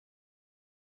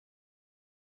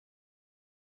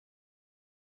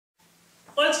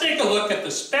take a look at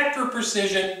the Spectra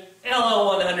Precision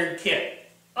LL100 kit,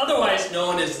 otherwise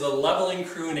known as the leveling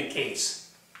crew in a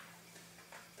case.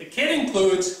 The kit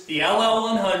includes the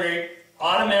LL100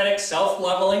 automatic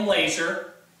self-leveling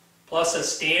laser, plus a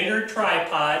standard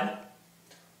tripod.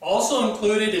 Also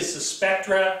included is the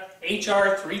Spectra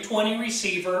HR320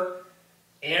 receiver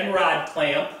and rod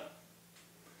clamp.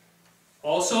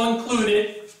 Also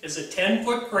included is a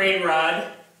 10-foot grade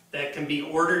rod that can be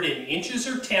ordered in inches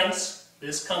or tenths.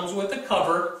 This comes with a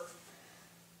cover.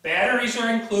 Batteries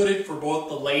are included for both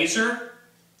the laser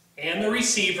and the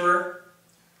receiver,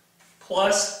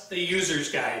 plus the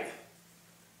user's guide.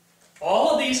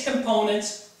 All of these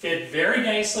components fit very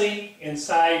nicely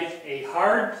inside a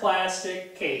hard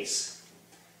plastic case.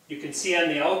 You can see on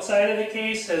the outside of the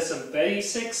case has some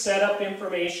basic setup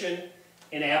information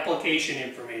and application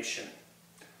information.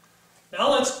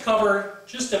 Now let's cover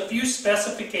just a few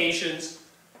specifications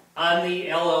on the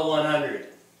LL100.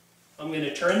 I'm going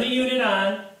to turn the unit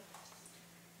on.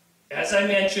 As I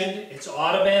mentioned, it's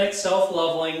automatic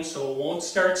self-leveling, so it won't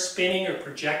start spinning or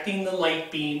projecting the light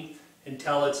beam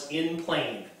until it's in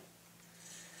plane.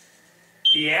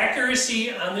 The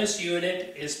accuracy on this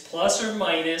unit is plus or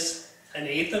minus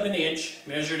 1/8 of an inch,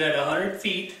 measured at 100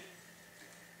 feet.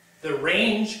 The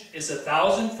range is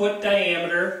 1,000-foot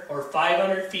diameter, or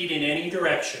 500 feet in any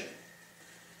direction.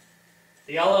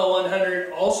 The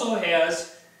LL100 also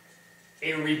has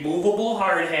a removable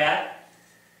hard hat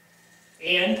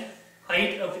and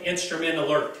height of instrument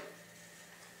alert.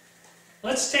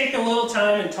 Let's take a little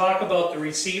time and talk about the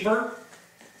receiver,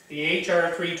 the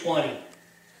HR320.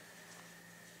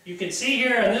 You can see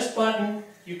here on this button,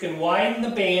 you can widen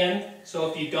the band, so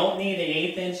if you don't need an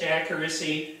 1/8 inch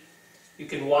accuracy, you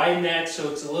can widen that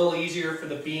so it's a little easier for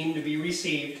the beam to be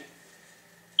received.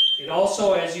 It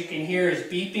also, as you can hear, is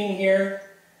beeping here.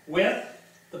 With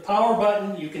the power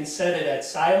button, you can set it at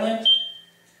silent,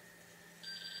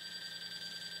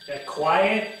 at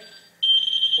quiet,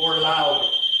 or loud,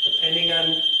 depending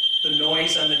on the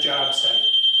noise on the job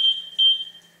site.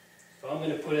 So I'm going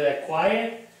to put it at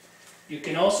quiet. You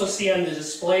can also see on the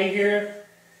display here,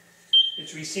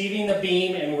 it's receiving the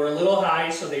beam and we're a little high,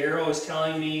 so the arrow is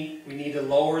telling me we need to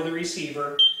lower the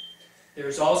receiver.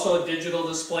 There's also a digital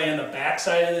display on the back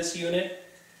side of this unit.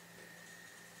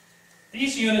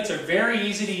 These units are very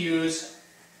easy to use.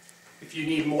 If you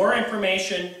need more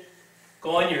information,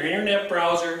 go on your internet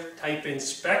browser, type in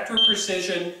Spectra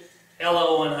Precision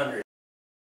LL100.